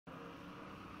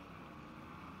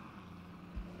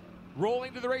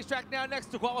Rolling to the racetrack now next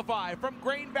to qualify from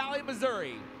Grain Valley,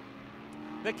 Missouri.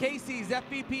 The Casey's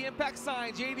FVP Impact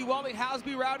Sign, JD Welding,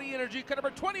 Housby, Rowdy Energy, cut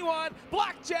number 21,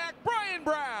 Blackjack, Brian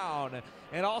Brown.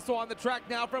 And also on the track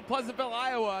now from Pleasantville,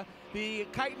 Iowa, the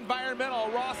Kite Environmental,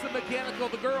 Rawson Mechanical,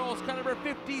 the girls, cut number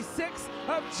 56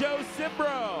 of Joe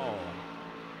Simbro.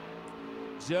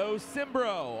 Joe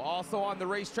Simbro also on the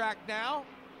racetrack now.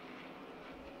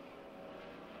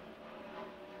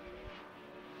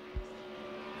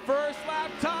 First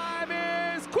lap time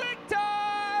is quick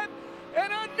time,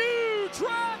 and a new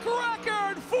track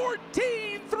record,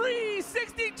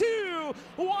 14.362,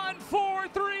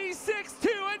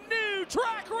 1:43.62, a new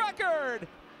track record.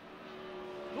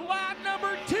 Lap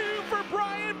number 2 for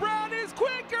Brian Brown is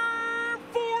quicker,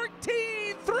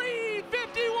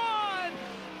 14.351,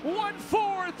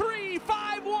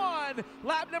 1:43.51.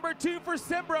 Lap number 2 for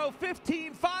Simbro,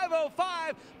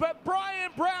 15.505, but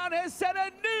Brian Brown has set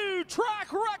a new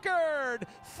track record,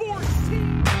 14.